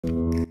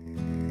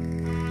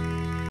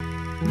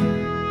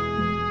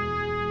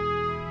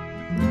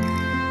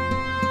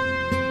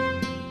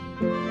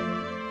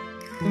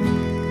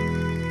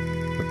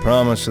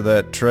promise of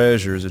that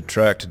treasure has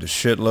attracted a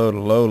shitload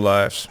of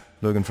lowlifes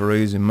looking for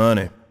easy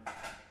money.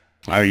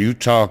 Are you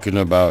talking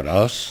about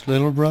us,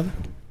 little brother?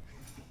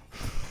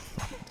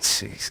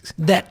 Jeez.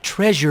 That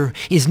treasure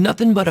is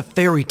nothing but a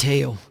fairy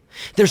tale.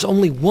 There's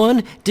only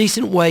one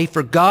decent way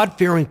for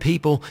God-fearing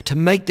people to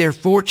make their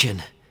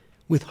fortune,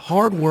 with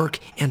hard work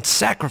and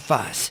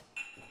sacrifice.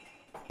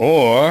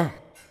 Or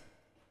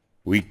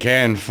we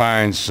can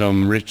find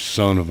some rich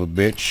son of a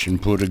bitch and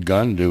put a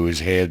gun to his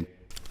head.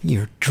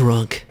 You're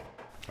drunk.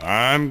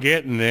 I'm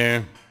getting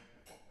there.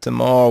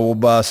 Tomorrow we'll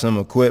buy some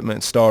equipment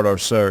and start our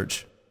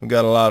search. We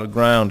got a lot of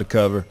ground to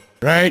cover.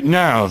 Right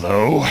now,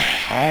 though,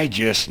 I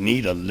just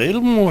need a little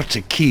more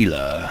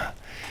tequila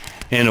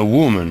and a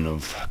woman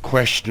of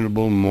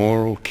questionable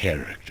moral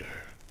character.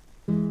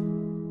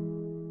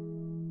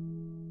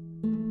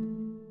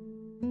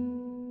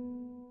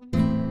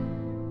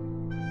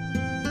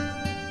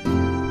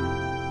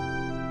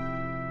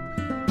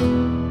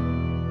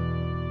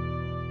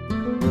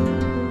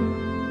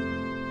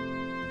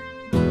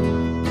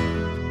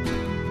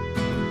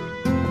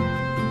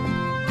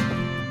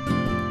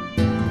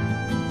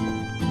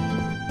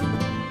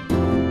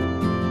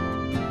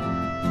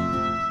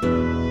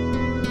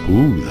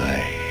 Who the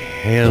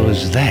hell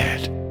is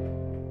that?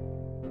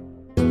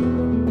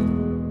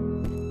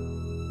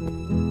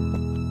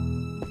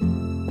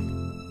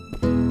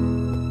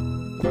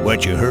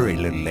 What's your hurry,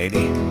 little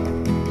lady?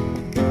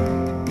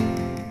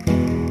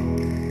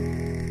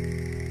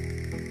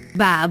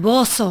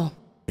 Baboso.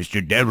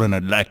 Mr. Devlin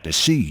would like to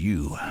see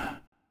you.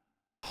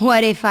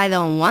 What if I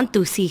don't want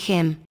to see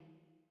him?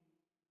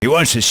 He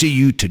wants to see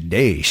you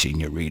today,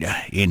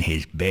 senorita, in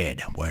his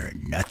bed,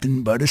 wearing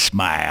nothing but a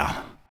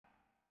smile.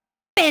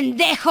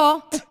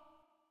 Pendejo!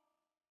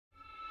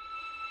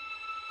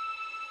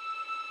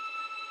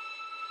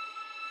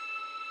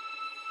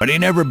 But he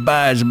never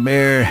buys a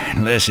mare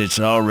unless it's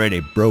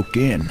already broke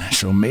in,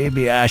 so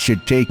maybe I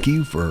should take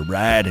you for a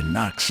ride and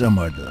knock some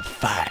of the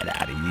fight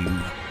out of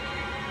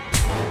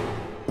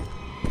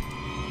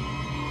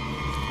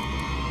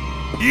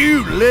you.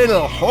 You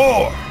little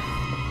whore!